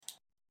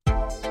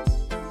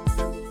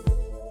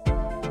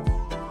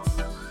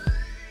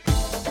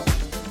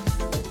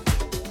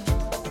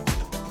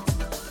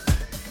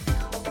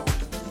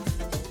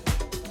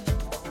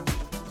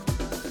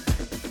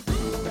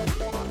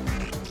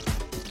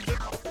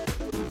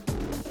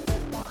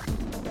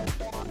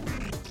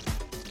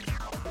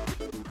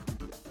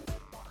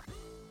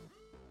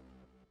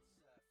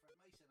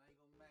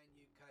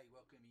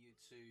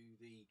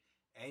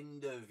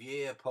End of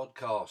year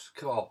podcast.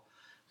 God,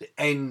 the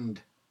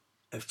end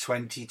of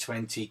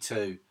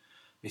 2022.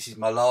 This is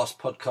my last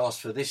podcast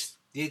for this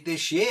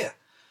year.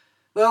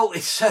 Well,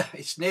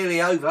 it's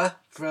nearly over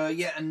for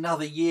yet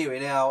another year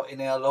in our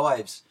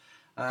lives,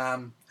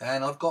 and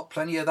I've got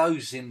plenty of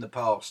those in the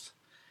past.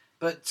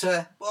 But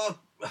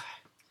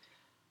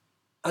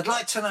I'd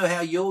like to know how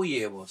your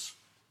year was.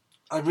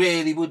 I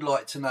really would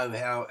like to know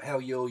how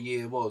your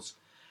year was,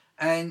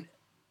 and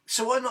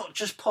so why not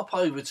just pop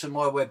over to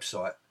my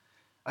website,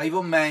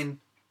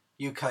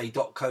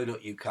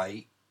 avonmanuk.co.uk,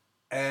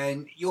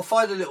 and you'll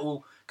find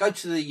go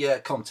to the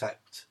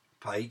contact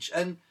page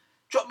and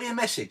drop me a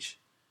message,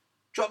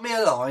 drop me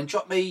a line,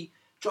 drop me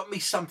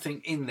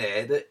something in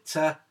there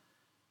that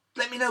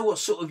let me know what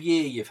sort of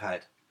year you've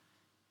had,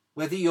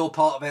 whether you're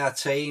part of our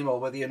team or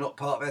whether you're not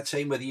part of our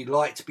team, whether you'd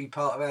like to be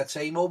part of our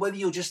team or whether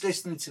you're just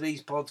listening to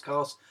these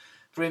podcasts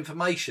for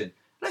information.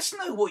 Let's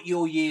know what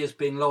your year's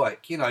been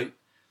like. You know,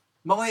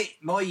 my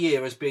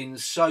year has been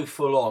so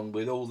full on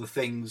with all the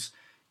things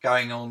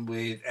going on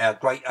with our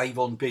great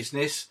Avon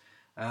business.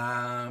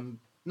 Not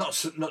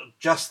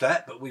just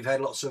that, but we've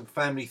had lots of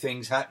family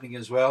things happening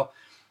as well.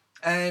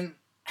 And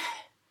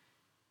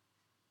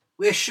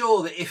we're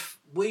sure that if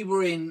we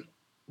were in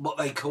what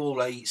they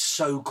call a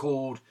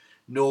so-called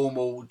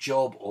normal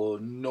job or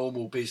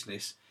normal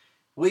business,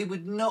 we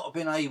would not have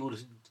been able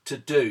to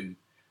do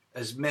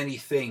as many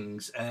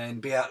things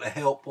and be able to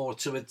help or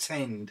to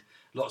attend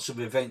lots of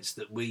events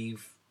that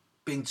we've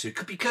been to,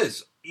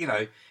 because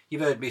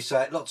you've heard me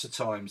say it lots of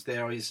times,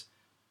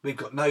 we've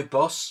got no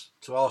boss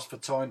to ask for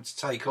time to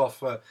take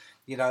off out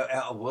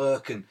of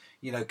work, and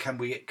can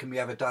we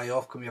have a day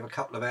off, can we have a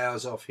couple of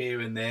hours off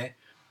here and there.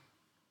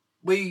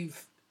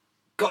 We've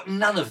got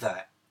none of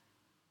that.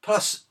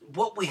 Plus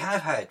what we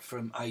have had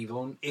from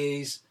Avon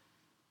is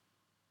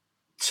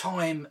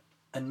time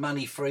and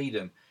money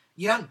freedom.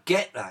 You don't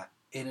get that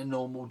in a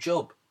normal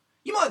job.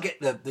 You might get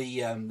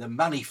the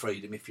money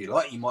freedom, if you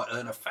like. You might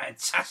earn a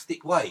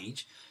fantastic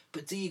wage,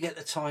 but do you get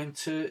the time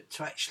to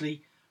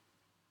actually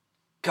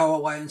go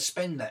away and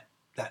spend that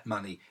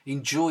money,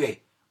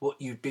 enjoy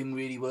what you've been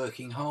really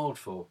working hard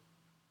for?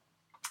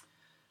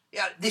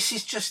 Yeah, this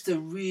is just a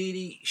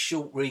really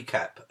short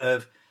recap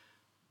of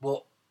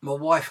what my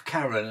wife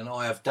Karen and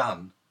I have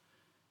done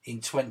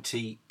in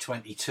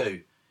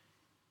 2022.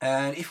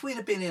 And if we'd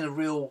have been in a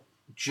real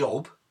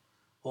job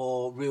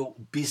or real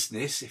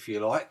business, if you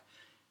like,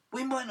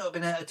 we might not have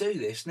been able to do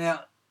this.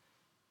 Now,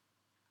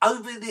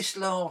 over this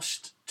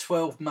last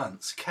 12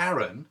 months,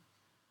 Karen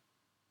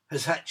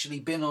has actually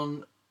been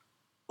on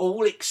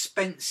all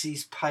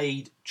expenses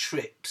paid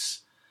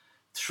trips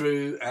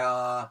through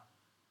our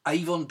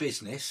Avon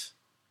business,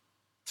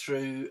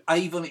 through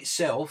Avon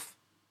itself,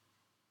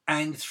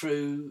 and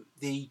through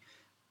the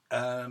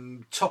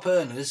top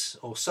earners,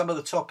 or some of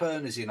the top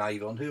earners in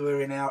Avon who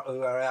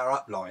are our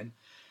upline.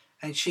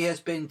 And she has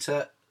been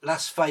to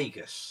Las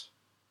Vegas,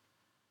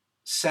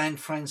 San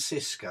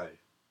Francisco,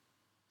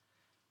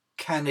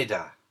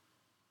 Canada,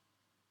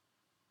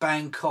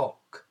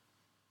 Bangkok,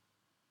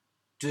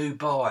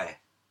 Dubai,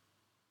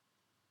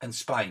 and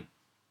Spain.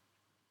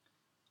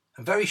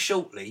 And very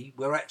shortly,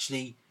 we're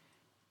actually,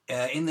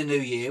 in the new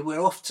year,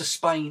 we're off to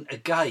Spain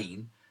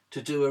again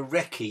to do a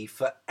recce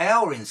for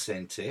our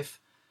incentive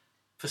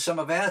for some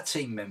of our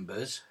team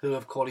members who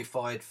have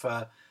qualified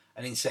for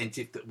an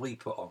incentive that we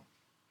put on.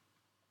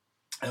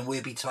 And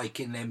we'll be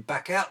taking them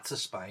back out to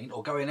Spain,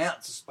 or going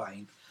out to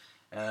Spain.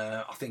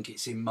 I think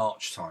it's in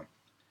March time.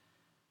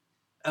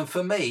 And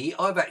for me,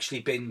 I've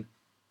actually been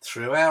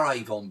through our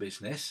Avon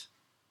business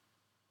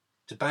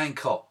to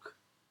Bangkok,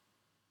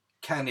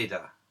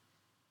 Canada,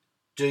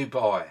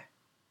 Dubai,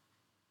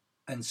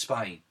 and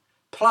Spain.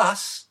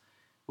 Plus,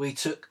 we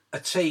took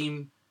a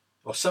team,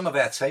 or some of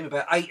our team,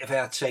 about 8 of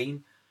our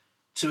team,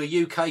 to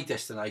a UK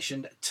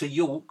destination, to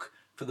York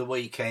for the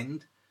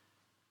weekend,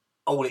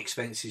 all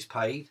expenses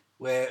paid,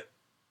 where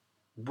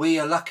we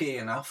are lucky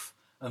enough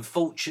and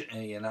fortunate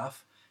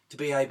enough to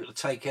be able to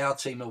take our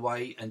team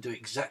away and do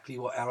exactly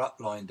what our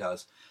upline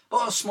does, but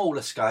on a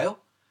smaller scale.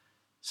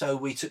 So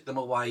we took them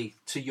away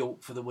to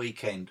York for the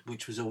weekend,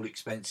 which was all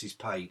expenses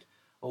paid,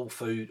 all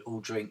food,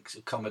 all drinks,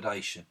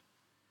 accommodation.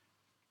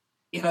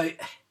 And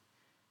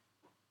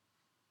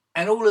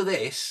all of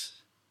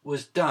this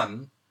was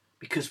done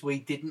because we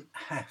didn't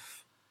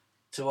have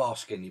to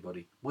ask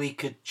anybody. We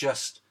could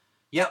just,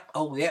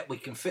 we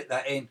can fit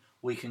that in,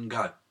 we can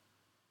go.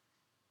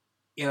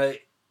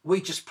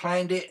 We just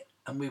planned it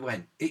and we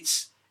went.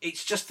 It's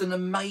just an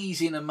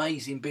amazing,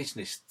 amazing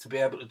business to be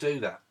able to do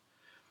that.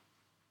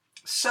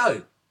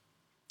 So,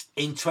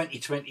 in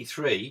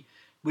 2023,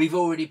 we've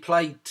already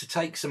played to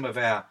take some of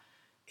our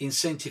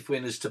incentive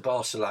winners to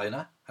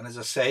Barcelona. And as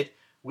I said,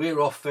 we're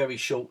off very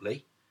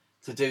shortly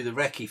to do the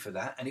recce for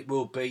that. And it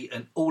will be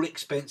an all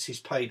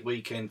expenses paid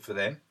weekend for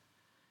them,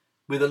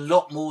 with a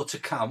lot more to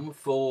come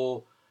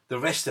for the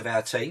rest of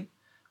our team.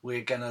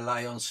 We're going to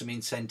lay on some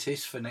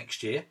incentives for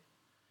next year.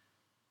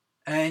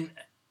 And,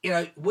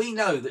 we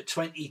know that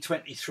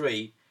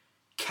 2023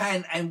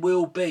 can and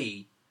will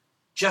be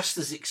just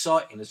as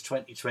exciting as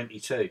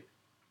 2022.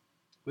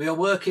 We are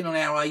working on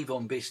our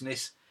Avon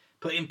business,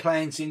 putting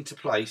plans into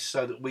place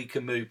so that we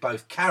can move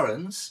both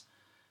Karen's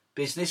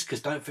business,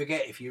 because don't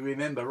forget, if you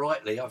remember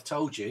rightly, I've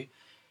told you,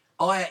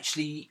 I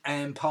actually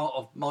am part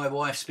of my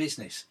wife's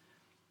business.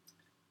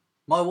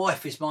 My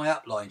wife is my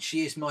upline.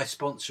 She is my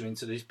sponsor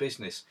into this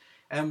business.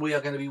 And we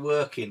are going to be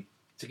working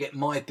to get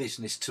my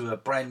business to a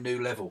brand new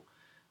level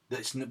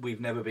that we've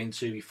never been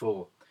to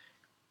before.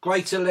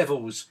 Greater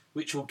levels,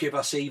 which will give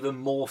us even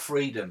more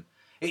freedom.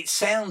 It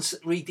sounds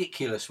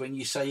ridiculous when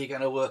you say you're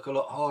going to work a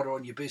lot harder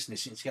on your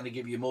business and it's going to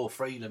give you more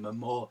freedom and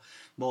more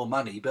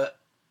money, but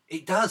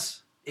it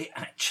does. It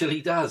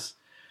actually does.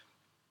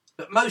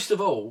 But most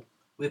of all,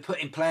 we're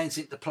putting plans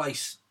into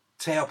place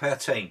to help our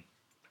team.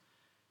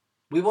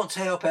 We want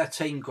to help our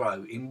team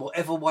grow in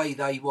whatever way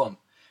they want,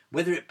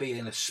 whether it be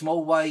in a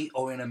small way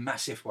or in a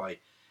massive way.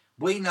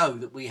 We know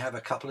that we have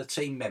a couple of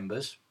team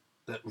members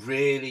that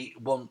really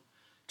want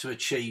to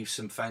achieve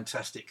some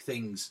fantastic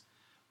things.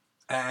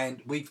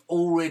 And we've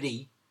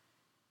already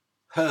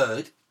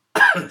heard,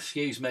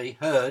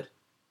 heard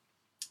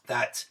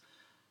that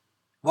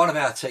one of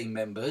our team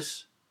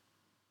members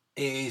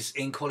is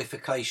in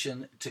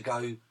qualification to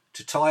go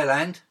to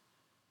Thailand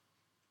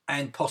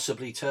and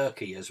possibly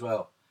Turkey as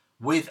well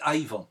with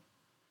Avon.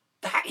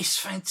 That is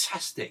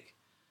fantastic.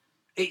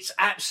 It's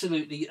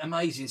absolutely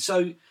amazing.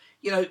 So,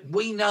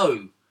 we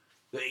know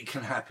that it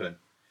can happen.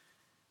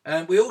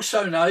 And we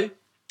also know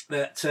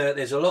that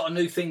there's a lot of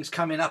new things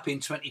coming up in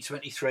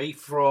 2023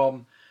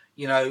 from,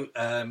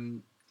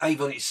 Avon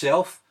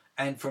itself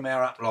and from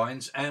our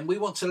uplines. And we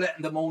want to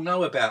let them all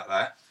know about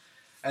that.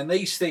 And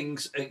these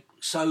things,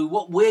 so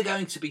what we're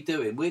going to be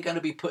doing, we're going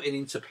to be putting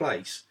into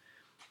place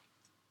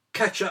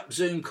catch-up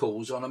Zoom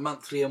calls on a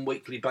monthly and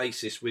weekly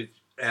basis with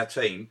our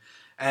team.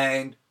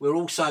 And we're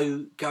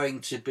also going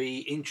to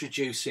be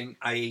introducing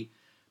a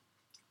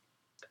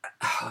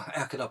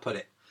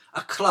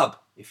club,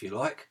 if you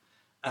like.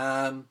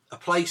 A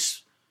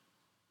place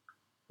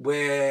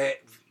where,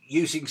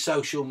 using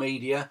social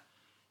media,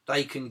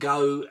 they can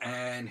go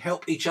and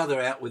help each other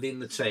out within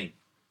the team.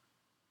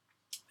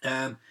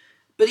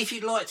 But if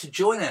you'd like to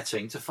join our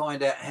team to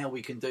find out how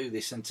we can do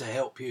this and to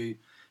help you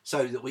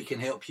so that we can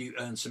help you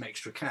earn some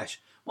extra cash,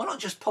 why not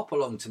just pop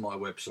along to my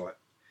website?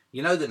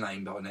 You know the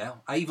name by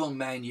now,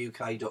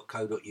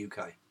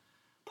 avonmanuk.co.uk.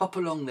 Pop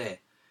along there.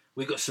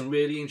 We've got some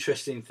really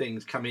interesting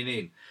things coming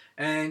in.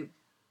 And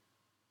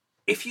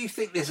if you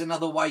think there's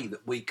another way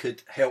that we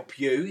could help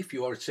you, if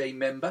you are a team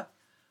member,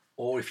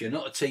 or if you're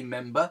not a team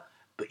member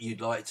but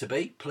you'd like to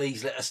be,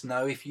 please let us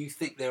know if you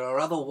think there are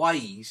other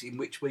ways in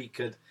which we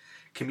could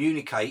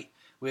communicate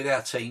with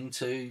our team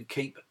to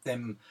keep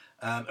them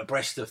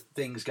abreast of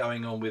things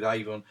going on with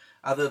Avon,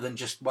 other than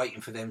just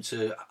waiting for them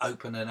to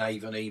open an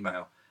Avon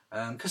email.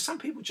 Because some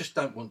people just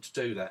don't want to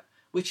do that,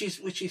 which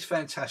is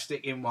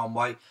fantastic in one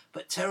way,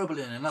 but terrible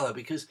in another,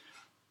 because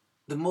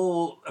we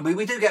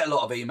do get a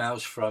lot of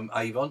emails from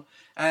Avon,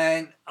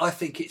 and I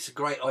think it's a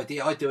great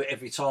idea. I do it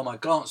every time. I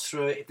glance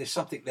through it. If there's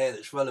something there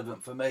that's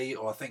relevant for me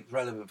or I think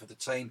relevant for the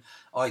team,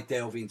 I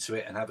delve into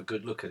it and have a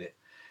good look at it.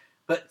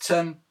 But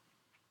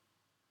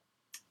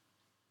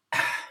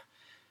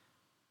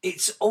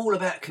it's all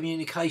about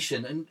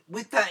communication. And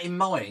with that in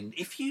mind,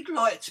 if you'd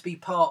like to be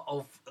part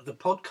of the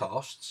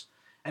podcasts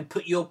and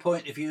put your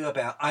point of view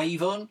about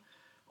Avon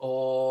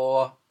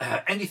or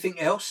anything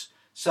else,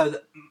 so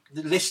that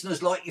the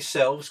listeners like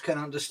yourselves can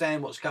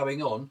understand what's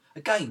going on,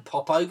 again,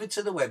 pop over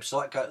to the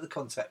website, go to the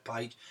contact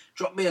page,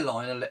 drop me a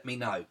line and let me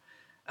know.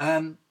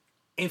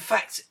 In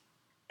fact,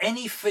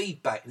 any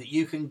feedback that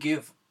you can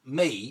give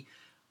me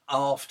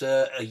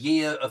after a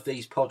year of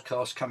these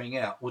podcasts coming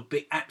out would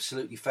be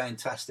absolutely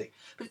fantastic.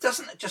 But it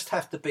doesn't just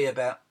have to be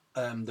about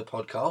the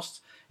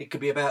podcasts. It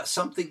could be about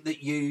something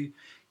that you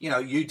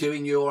do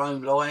in your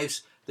own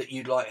lives that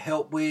you'd like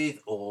help with,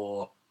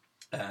 or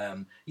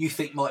you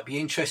think might be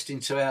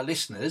interesting to our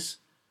listeners.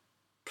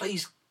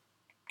 Please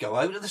go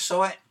over to the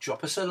site,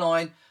 drop us a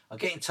line, I'll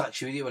get in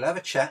touch with you, we'll have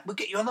a chat, we'll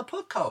get you on the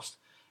podcast.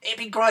 It'd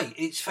be great.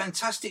 It's a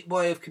fantastic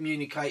way of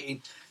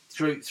communicating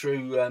through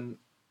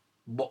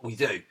what we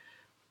do.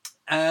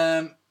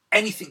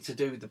 Anything to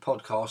do with the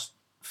podcast,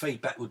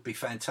 feedback would be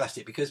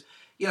fantastic, because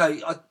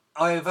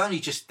I have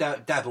only just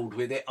dabbled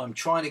with it. I'm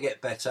trying to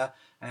get better,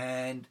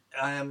 and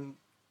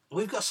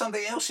we've got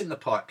something else in the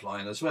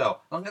pipeline as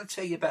well. I'm going to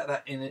tell you about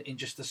that in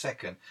just a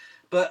second.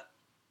 But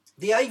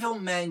the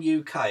Avon Man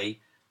UK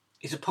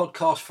is a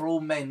podcast for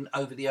all men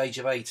over the age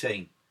of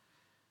 18.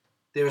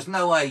 There is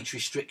no age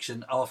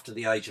restriction after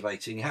the age of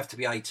 18. You have to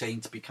be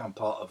 18 to become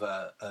part of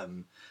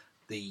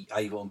the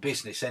Avon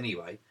business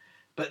anyway.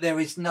 But there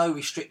is no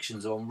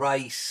restrictions on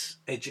race,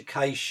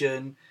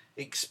 education,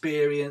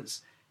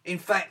 experience. In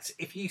fact,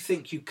 if you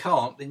think you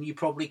can't, then you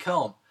probably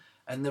can't.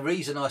 And the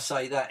reason I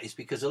say that is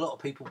because a lot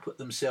of people put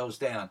themselves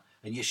down,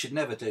 and you should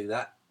never do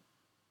that.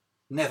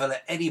 Never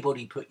let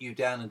anybody put you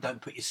down, and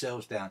don't put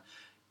yourselves down.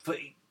 But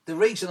the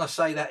reason I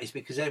say that is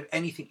because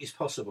anything is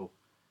possible.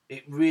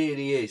 It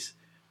really is.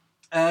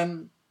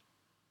 In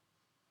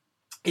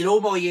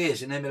all my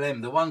years in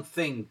MLM, the one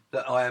thing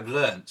that I have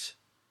learnt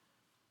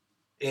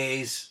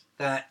is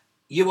that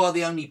you are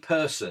the only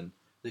person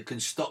that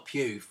can stop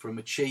you from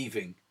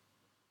achieving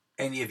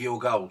any of your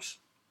goals.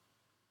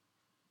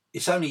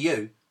 It's only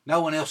you.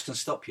 No one else can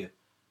stop you.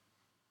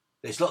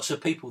 There's lots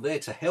of people there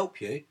to help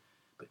you,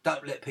 but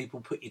don't let people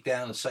put you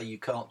down and say you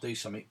can't do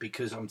something,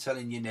 because I'm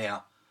telling you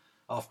now,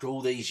 after all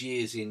these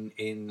years in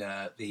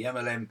the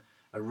MLM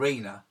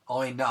arena,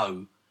 I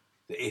know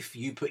that if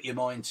you put your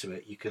mind to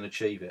it, you can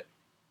achieve it.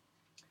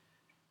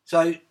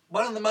 So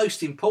one of the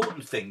most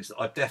important things that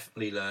I've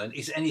definitely learned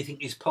is anything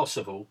is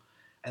possible,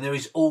 and there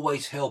is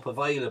always help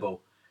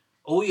available.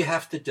 All you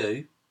have to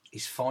do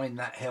is find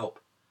that help.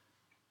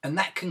 And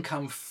that can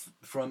come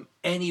from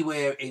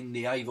anywhere in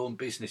the Avon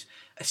business,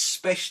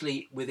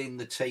 especially within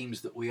the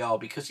teams that we are,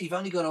 because you've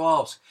only got to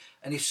ask.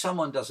 And if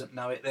someone doesn't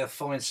know it, they'll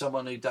find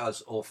someone who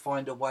does, or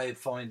find a way of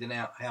finding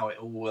out how it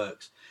all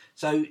works.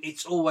 So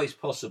it's always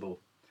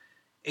possible.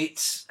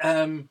 It's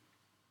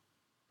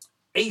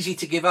easy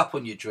to give up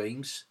on your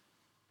dreams,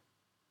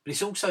 but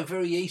it's also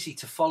very easy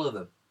to follow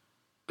them,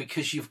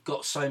 because you've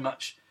got so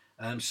much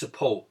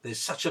support. There's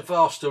such a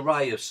vast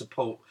array of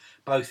support,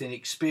 both in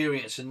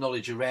experience and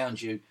knowledge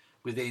around you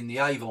within the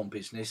Avon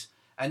business,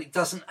 and it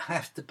doesn't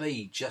have to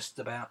be just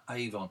about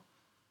Avon.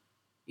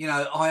 You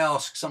know, I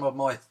ask some of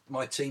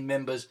my team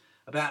members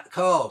about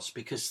cars,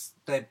 because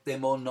they're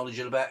more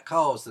knowledgeable about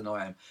cars than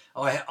I am.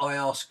 I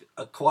ask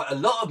quite a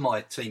lot of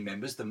my team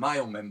members, the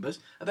male members,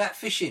 about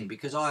fishing,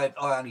 because I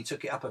only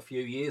took it up a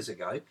few years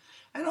ago,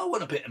 and I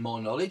want a bit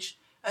more knowledge.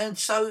 And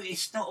so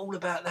it's not all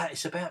about that.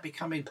 It's about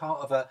becoming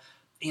part of a,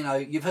 you know,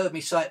 you've heard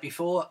me say it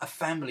before, a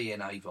family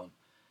in Avon.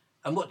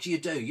 And what do?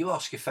 You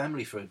ask your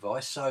family for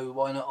advice, so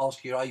why not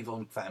ask your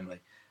Avon family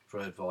for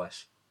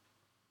advice?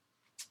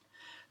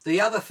 The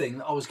other thing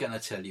that I was going to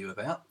tell you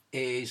about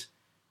is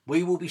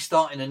we will be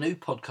starting a new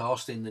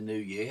podcast in the new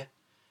year,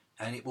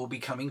 and it will be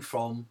coming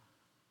from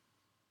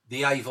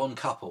the Avon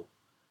couple.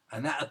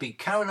 And that'll be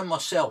Karen and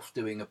myself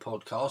doing a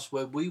podcast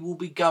where we will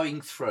be going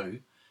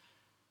through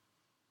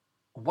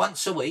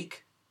once a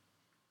week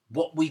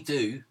what we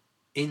do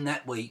in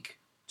that week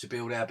to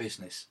build our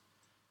business.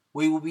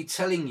 We will be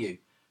telling you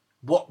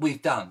what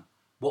we've done,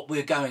 what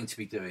we're going to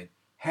be doing,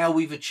 how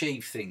we've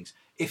achieved things,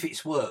 if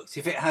it's worked,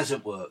 if it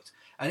hasn't worked.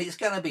 And it's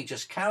going to be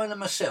just Karen and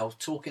myself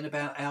talking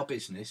about our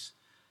business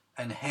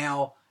and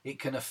how it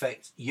can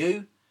affect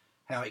you,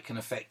 how it can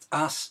affect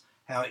us,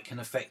 how it can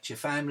affect your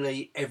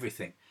family,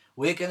 everything.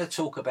 We're going to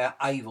talk about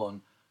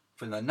Avon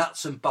from the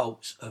nuts and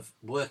bolts of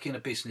working a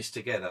business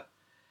together.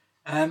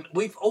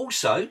 We've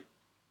also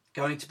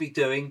going to be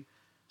doing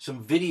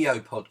some video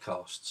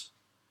podcasts.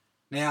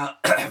 Now,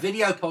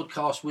 video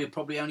podcasts, we're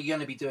probably only going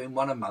to be doing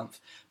one a month,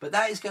 but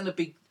that is going to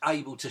be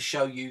able to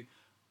show you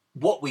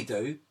what we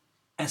do,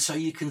 and so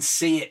you can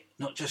see it,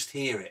 not just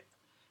hear it.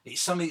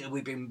 It's something that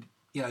we've been,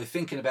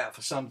 thinking about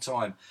for some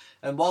time.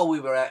 And while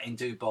we were out in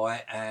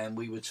Dubai and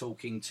we were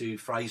talking to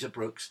Fraser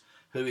Brooks,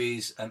 who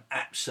is an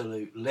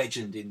absolute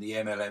legend in the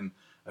MLM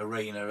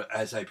arena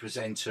as a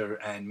presenter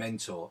and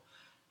mentor,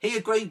 he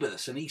agreed with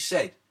us and he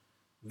said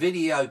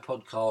video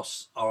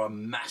podcasts are a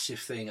massive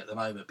thing at the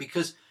moment,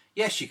 because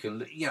yes, you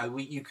can,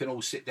 you can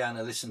all sit down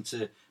and listen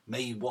to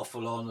me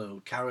waffle on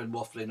or Karen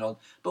waffling on,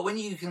 but when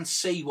you can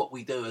see what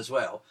we do as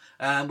well,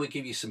 we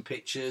give you some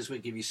pictures, we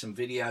give you some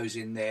videos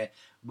in there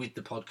with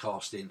the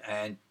podcasting,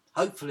 and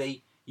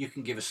hopefully you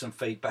can give us some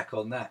feedback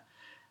on that.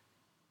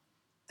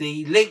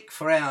 The link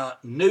for our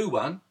new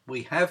one,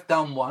 we have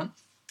done one,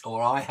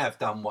 or I have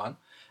done one,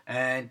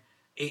 and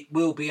it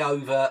will be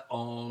over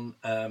on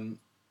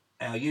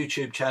our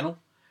YouTube channel.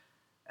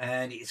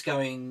 And it's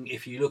going,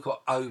 if you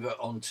look over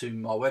onto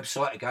my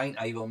website again,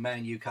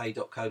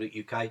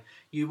 avonmanuk.co.uk,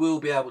 you will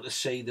be able to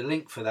see the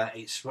link for that.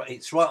 It's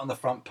right on the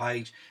front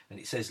page, and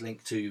it says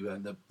link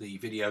to the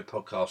video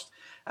podcast.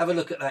 Have a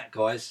look at that,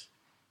 guys.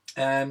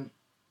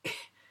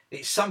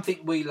 It's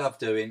something we love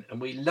doing,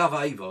 and we love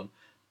Avon,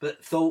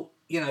 but thought,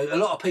 a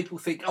lot of people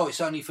think, oh,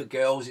 it's only for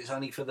girls, it's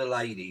only for the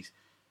ladies.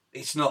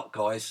 It's not,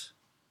 guys.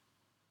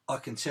 I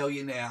can tell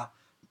you now,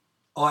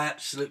 I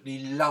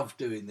absolutely love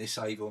doing this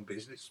Avon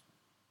business.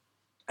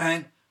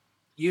 And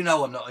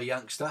I'm not a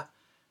youngster,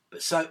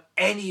 but so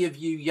any of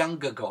you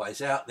younger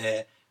guys out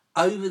there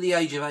over the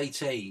age of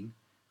 18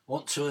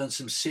 want to earn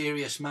some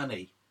serious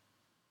money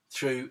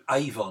through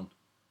Avon,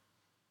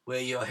 where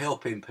you're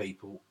helping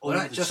people. Well,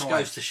 that just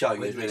goes to show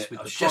you, isn't it?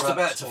 I was just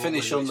about to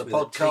finish on the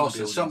podcast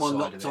and someone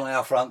knocked on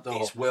our front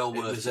door. It's well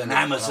worth it. It was an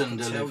Amazon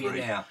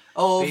delivery now.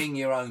 Being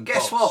your own boss.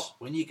 Guess what?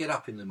 When you get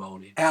up in the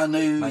morning, our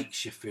new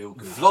makes you feel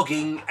good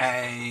vlogging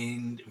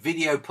and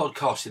video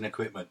podcasting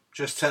equipment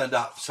just turned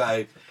up.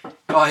 So,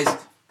 guys,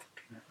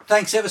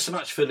 thanks ever so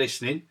much for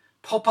listening.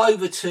 Pop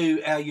over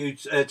to our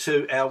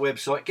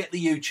website, get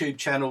the YouTube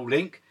channel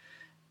link,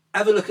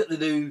 have a look at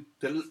the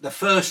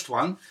first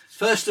one,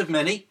 first of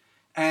many.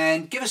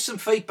 And give us some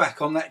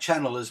feedback on that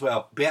channel as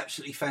well. It'd be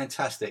absolutely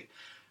fantastic.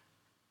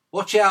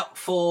 Watch out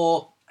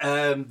for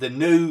the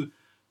new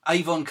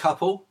Avon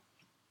couple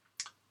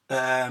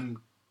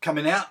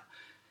coming out.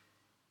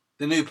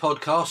 The new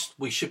podcast.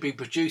 We should be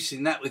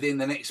producing that within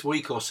the next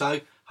week or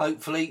so,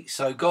 hopefully.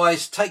 So,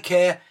 guys, take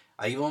care.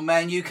 Avon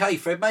Man UK,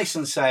 Fred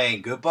Mason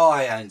saying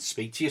goodbye and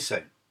speak to you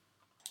soon.